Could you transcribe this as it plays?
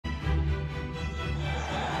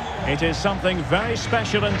It is something very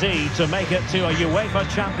special indeed to make it to a UEFA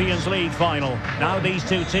Champions League final. Now these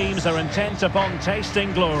two teams are intent upon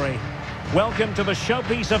tasting glory. Welcome to the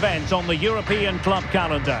showpiece event on the European club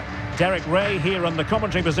calendar. Derek Ray here in the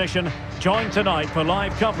commentary position, joined tonight for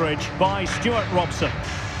live coverage by Stuart Robson.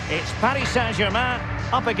 It's Paris Saint-Germain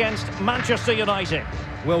up against Manchester United.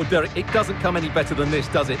 Well, Derek, it doesn't come any better than this,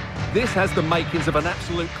 does it? This has the makings of an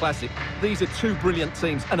absolute classic. These are two brilliant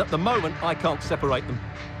teams, and at the moment, I can't separate them.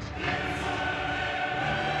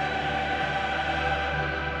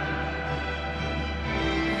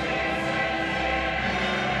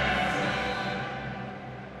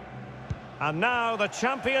 And now the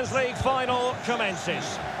Champions League final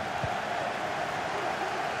commences.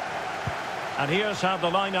 And here's how the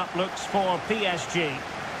lineup looks for PSG.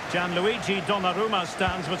 Gianluigi Donnarumma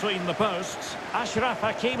stands between the posts. Achraf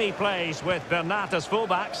Hakimi plays with Bernat as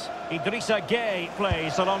fullbacks. Idrissa Gueye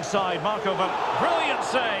plays alongside Marco Ver... Brilliant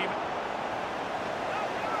save!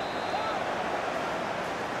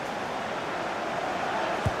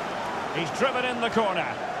 He's driven in the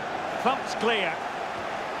corner. Thumped clear.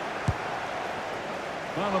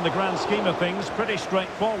 Well, in the grand scheme of things, pretty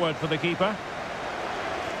straightforward for the keeper.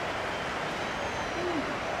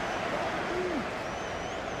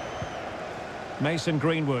 Mason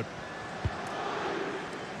Greenwood.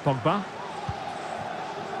 Pogba.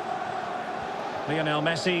 Lionel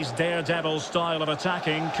Messi's daredevil style of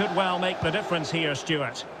attacking could well make the difference here,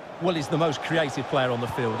 Stuart. Well, he's the most creative player on the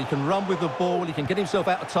field. He can run with the ball, he can get himself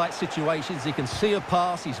out of tight situations, he can see a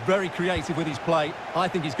pass, he's very creative with his play. I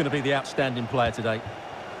think he's going to be the outstanding player today.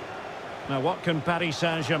 Now, what can Paris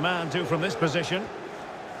Saint-Germain do from this position?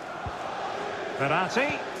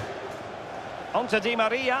 Verratti. On to Di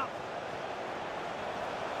Maria.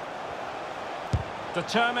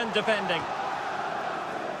 Determined defending.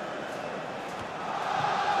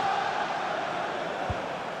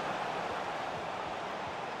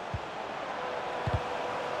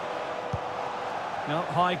 No,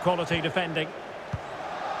 high quality defending.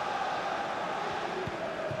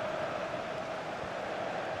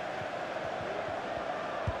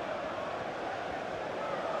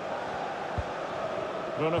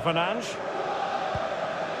 Bruno Fernandes.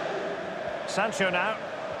 Sancho now.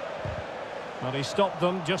 Well, he stopped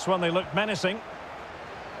them just when they looked menacing.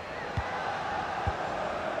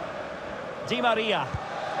 Di Maria.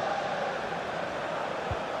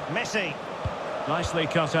 Messi. Nicely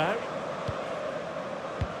cut out.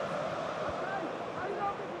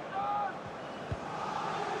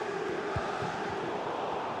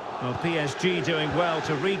 Well, PSG doing well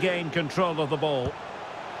to regain control of the ball.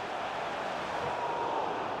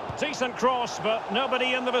 Decent cross, but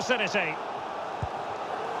nobody in the vicinity.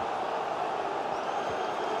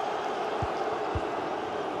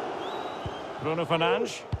 Bruno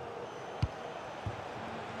Fernandes.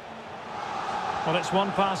 Well, it's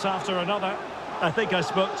one pass after another. I think I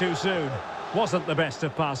spoke too soon. Wasn't the best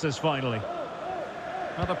of passes, finally.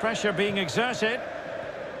 Well, the pressure being exerted.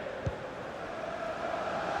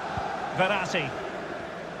 Verratti.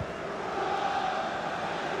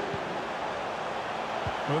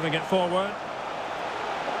 Moving it forward.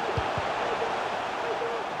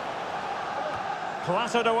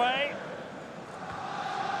 Clattered away.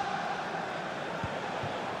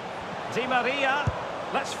 Di Maria.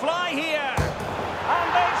 Let's fly here. And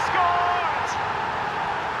they've scored!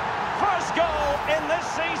 First goal in this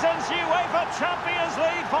season's UEFA Champions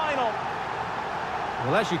League final.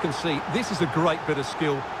 Well, as you can see, this is a great bit of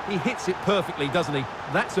skill. He hits it perfectly, doesn't he?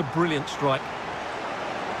 That's a brilliant strike.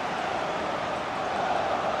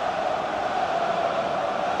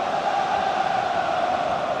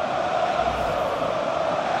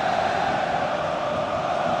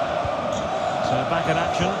 Back in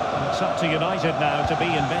action. It's up to United now to be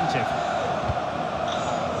inventive.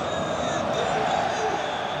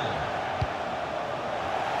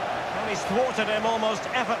 Well, he's thwarted him almost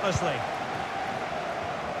effortlessly.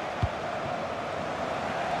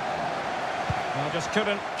 Well, just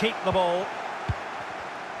couldn't keep the ball.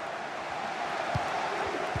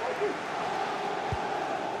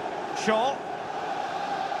 Shaw.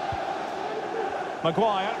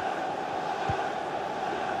 Maguire.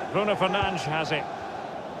 Bruno Fernandes has it.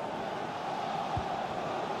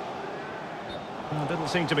 Well, didn't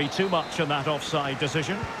seem to be too much in that offside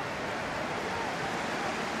decision.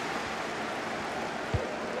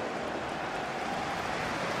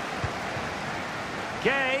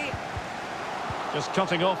 Gueye. Just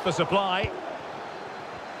cutting off the supply.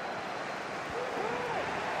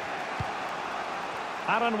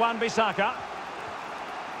 Aaron Wan-Bissaka.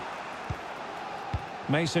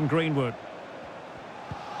 Mason Greenwood.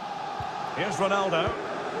 Here's Ronaldo.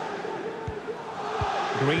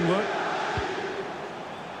 Greenwood.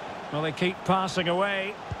 Well, they keep passing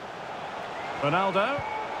away. Ronaldo.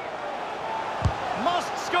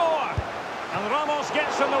 Must score! And Ramos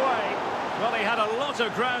gets in the way. Well, he had a lot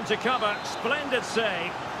of ground to cover. Splendid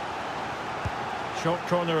save. Short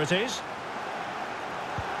corner it is.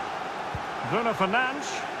 Bruno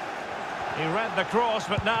Fernandes. He read the cross,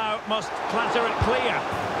 but now must clatter it clear.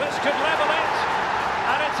 This could level it.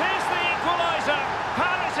 And it is the equaliser.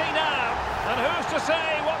 Parity now. And who's to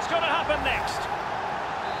say what's going to happen next?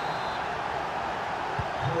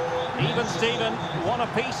 Even Steven, one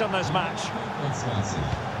apiece in this match.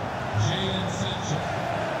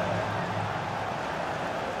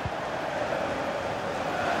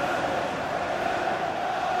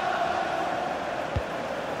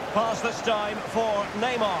 Pass this time for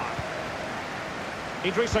Neymar.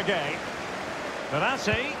 Idrissa Gueye.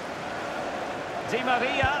 Verratti. Di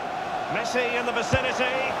Maria. Messi in the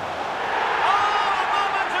vicinity. Oh, a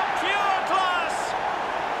moment of pure class!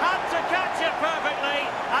 Had to catch it perfectly,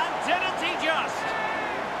 and didn't he just?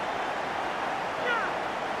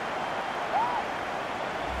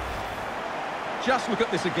 Just look at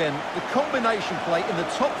this again. The combination play in the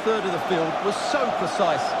top third of the field was so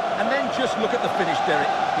precise. And then just look at the finish, Derek.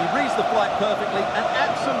 He reads the flight perfectly and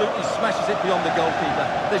absolutely smashes it beyond the goalkeeper.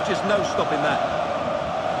 There's just no stopping that.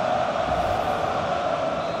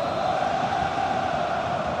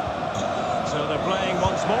 So they're playing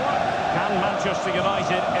once more. Can Manchester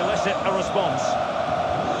United elicit a response?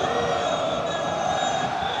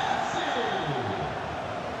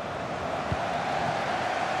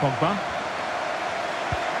 Pogba.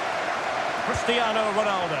 Cristiano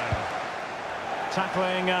Ronaldo.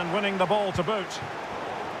 Tackling and winning the ball to boot.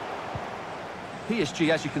 PSG,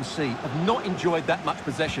 as you can see, have not enjoyed that much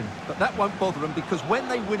possession, but that won't bother them because when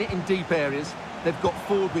they win it in deep areas, they've got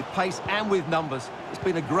forward with pace and with numbers. It's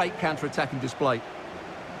been a great counter-attacking display.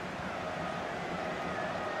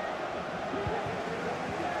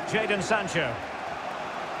 Jadon Sancho.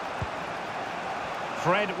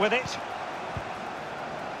 Fred with it.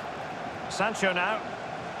 Sancho now.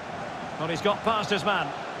 Well, he's got past his man.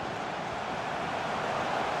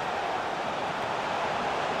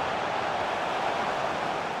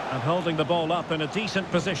 And holding the ball up in a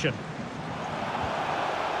decent position.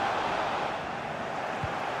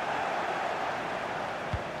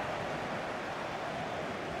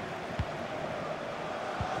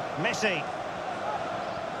 Messi.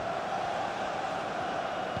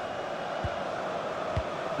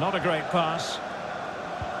 Not a great pass.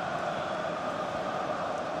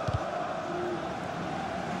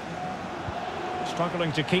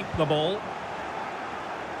 Struggling to keep the ball.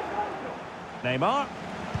 Neymar.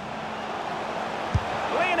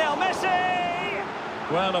 Lionel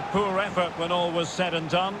Messi! Well, a poor effort when all was said and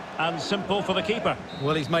done, and simple for the keeper.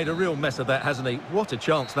 Well, he's made a real mess of that, hasn't he? What a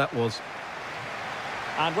chance that was.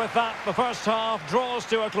 And with that, the first half draws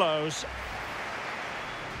to a close.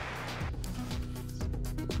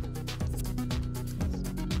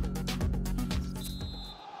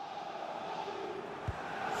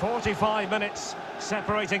 "45 minutes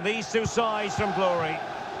separating these two sides from glory.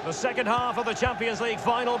 The second half of the Champions League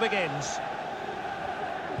final begins.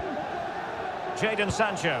 Jadon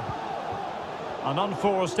Sancho. An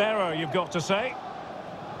unforced error, you've got to say.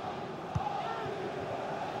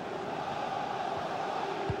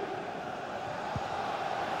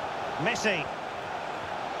 Messi.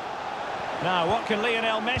 Now, what can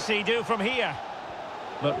Lionel Messi do from here?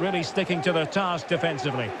 But really sticking to their task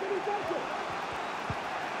defensively.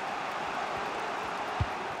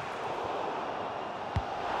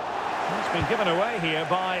 It's been given away here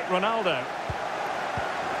by Ronaldo.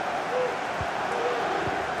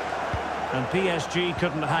 And PSG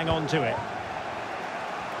couldn't hang on to it.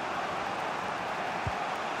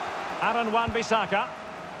 Aaron Wan-Bissaka.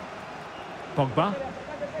 Pogba.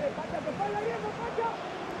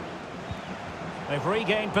 They've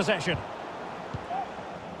regained possession.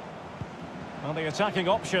 Well, the attacking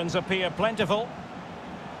options appear plentiful.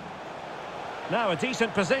 Now a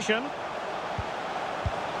decent position.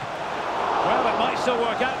 Well, it might still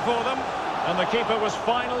work out for them. And the keeper was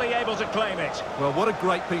finally able to claim it. Well, what a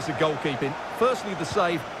great piece of goalkeeping. Firstly the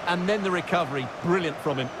save, and then the recovery. Brilliant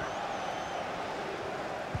from him.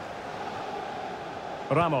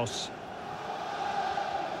 Ramos.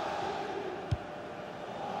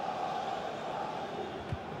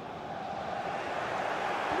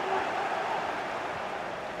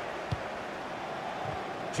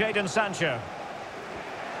 Jadon Sancho.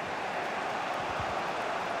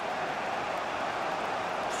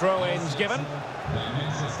 Throw-ins given.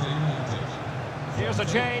 Here's a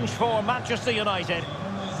change for Manchester United.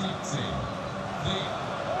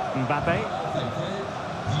 Mbappe.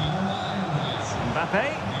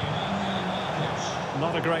 Mbappe.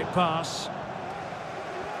 Not a great pass.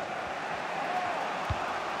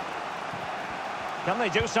 Can they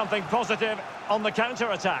do something positive on the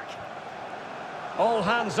counter-attack? All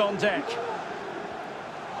hands on deck.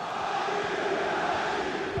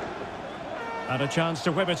 And a chance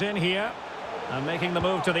to whip it in here. And making the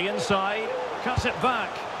move to the inside. Cuts it back.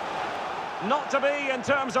 Not to be in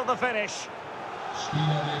terms of the finish.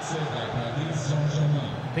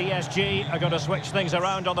 PSG are going to switch things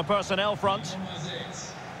around on the personnel front.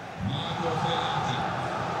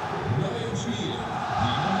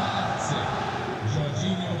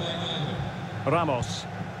 Ramos.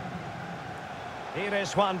 Here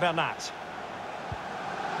is Juan Bernat.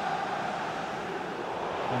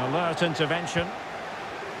 An alert intervention.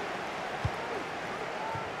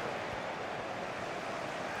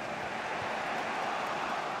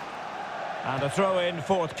 And a throw-in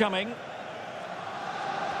forthcoming.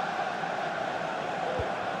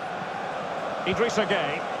 Idrissa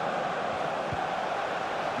Gueye.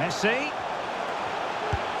 Messi.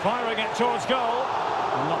 Firing it towards goal.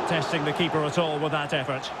 Not testing the keeper at all with that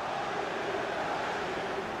effort.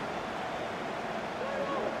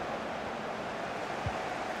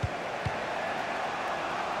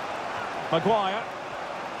 Maguire.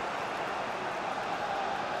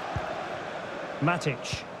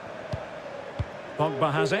 Matic.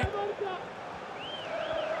 Pogba has it.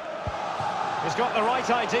 He's got the right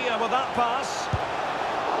idea with that pass.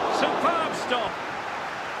 Superb stop.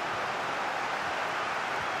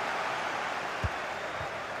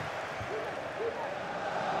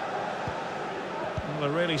 Well,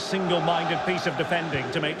 a really single-minded piece of defending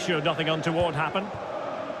to make sure nothing untoward happened.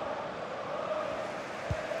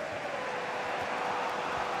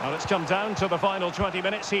 Well, it's come down to the final 20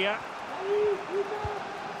 minutes here.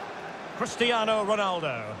 Cristiano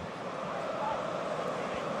Ronaldo.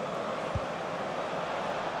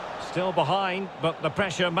 Still behind, but the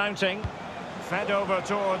pressure mounting. Fed over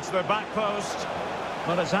towards the back post.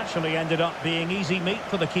 But it's actually ended up being easy meat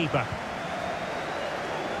for the keeper.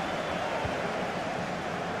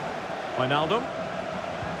 Wijnaldum.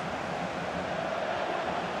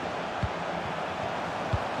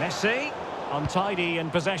 Messi. Untidy in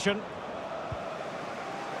possession.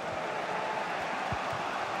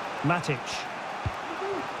 Matic.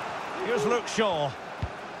 Here's Luke Shaw.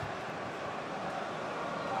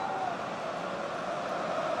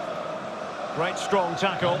 Great strong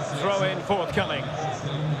tackle, throw in forthcoming.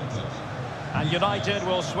 And United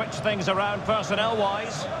will switch things around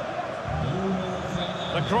personnel-wise.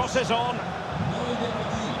 The cross is on.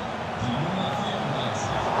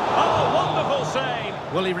 Oh, wonderful save.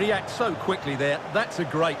 Well, he reacts so quickly there. That's a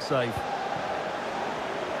great save.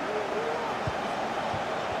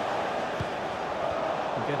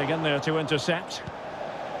 Getting in there to intercept.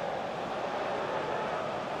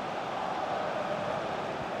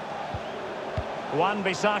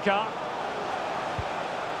 Wan-Bissaka.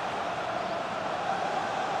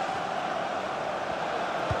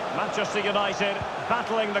 Manchester United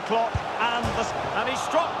battling the clock and he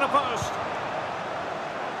struck the post.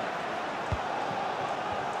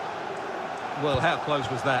 Well, how close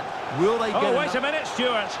was that? Will they get... Oh, wait a minute,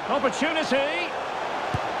 Stuart. Opportunity.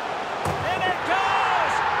 In it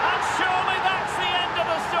goes! And surely that's the end of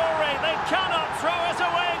the story. They cannot throw us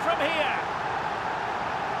away from here.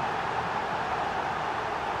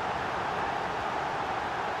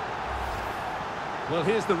 Well,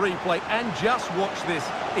 here's the replay, and just watch this.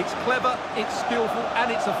 It's clever, it's skillful,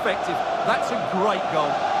 and it's effective. That's a great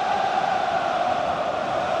goal.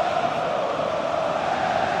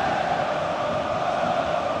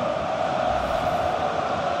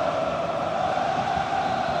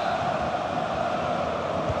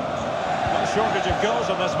 Shortage of goals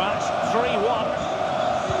in this match, 3-1.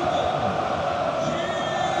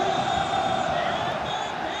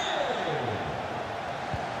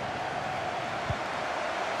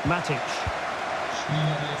 Matic.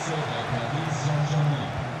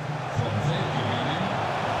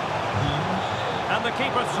 And the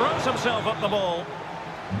keeper throws himself at the ball.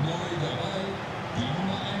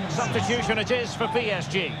 Substitution it is for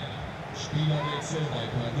PSG.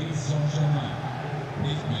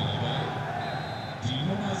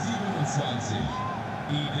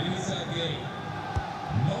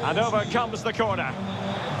 And over comes the corner.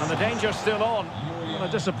 And the danger's still on. Well, a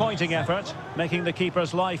disappointing effort, making the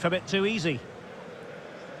keeper's life a bit too easy.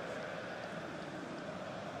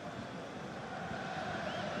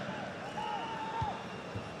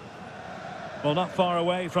 Well, not far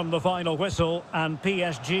away from the final whistle, and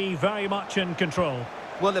PSG very much in control.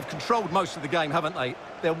 Well, they've controlled most of the game, haven't they?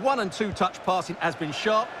 Their 1- and 2-touch passing has been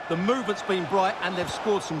sharp, the movement's been bright, and they've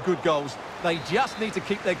scored some good goals. They just need to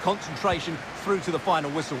keep their concentration through to the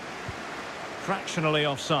final whistle. Fractionally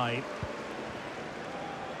offside.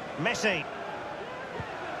 Messi.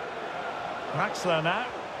 Draxler now.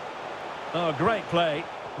 Oh, great play.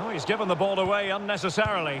 Oh, he's given the ball away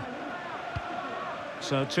unnecessarily.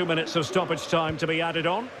 So 2 minutes of stoppage time to be added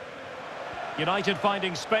on. United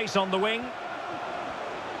finding space on the wing.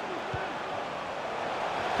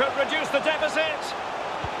 Could reduce the deficit.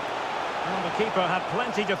 Well, the keeper had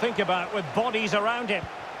plenty to think about with bodies around him.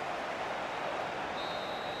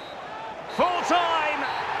 Full time.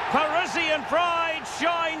 Parisian pride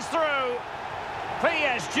shines through.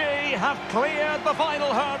 PSG have cleared the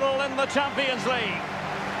final hurdle in the Champions League.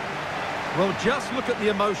 Well, just look at the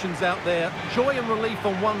emotions out there. Joy and relief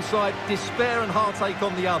on one side, despair and heartache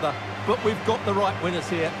on the other. But we've got the right winners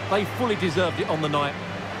here. They fully deserved it on the night.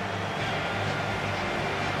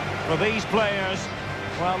 For these players,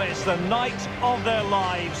 well, it's the night of their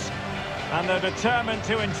lives. And they're determined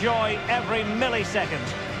to enjoy every millisecond.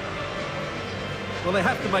 Well, they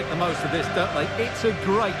have to make the most of this, don't they? It's a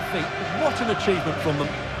great feat. What an achievement from them.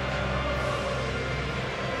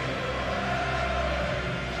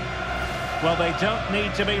 Well, they don't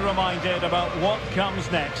need to be reminded about what comes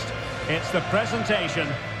next. It's the presentation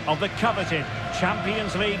of the coveted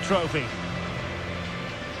Champions League trophy.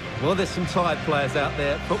 Well, there's some tired players out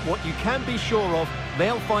there, but what you can be sure of,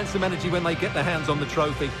 they'll find some energy when they get their hands on the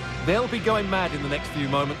trophy. They'll be going mad in the next few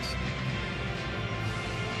moments.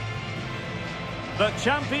 The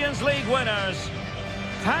Champions League winners,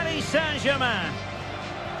 Paris Saint-Germain.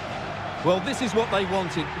 Well, this is what they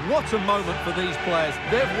wanted. What a moment for these players.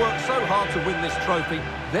 They've worked so hard to win this trophy.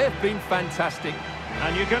 They've been fantastic.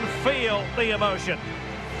 And you can feel the emotion.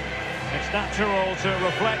 It's natural to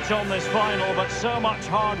reflect on this final, but so much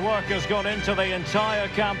hard work has gone into the entire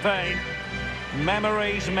campaign.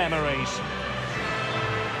 Memories, memories.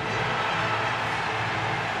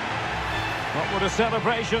 What would a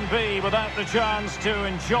celebration be without the chance to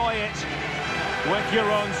enjoy it with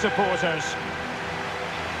your own supporters?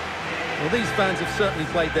 Well, these fans have certainly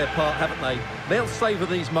played their part, haven't they? They'll savour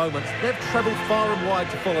these moments. They've travelled far and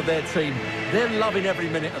wide to follow their team. They're loving every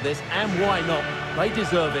minute of this, and why not? They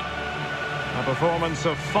deserve it. A performance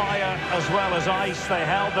of fire as well as ice. They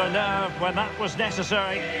held their nerve when that was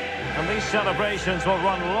necessary. And these celebrations will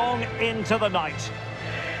run long into the night.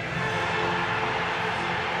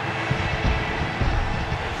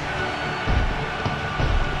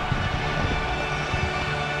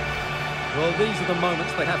 Well, these are the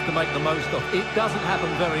moments they have to make the most of. It doesn't happen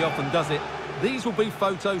very often, does it? These will be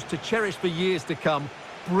photos to cherish for years to come.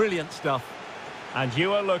 Brilliant stuff. And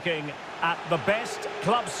you are looking at the best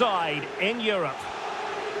club side in Europe.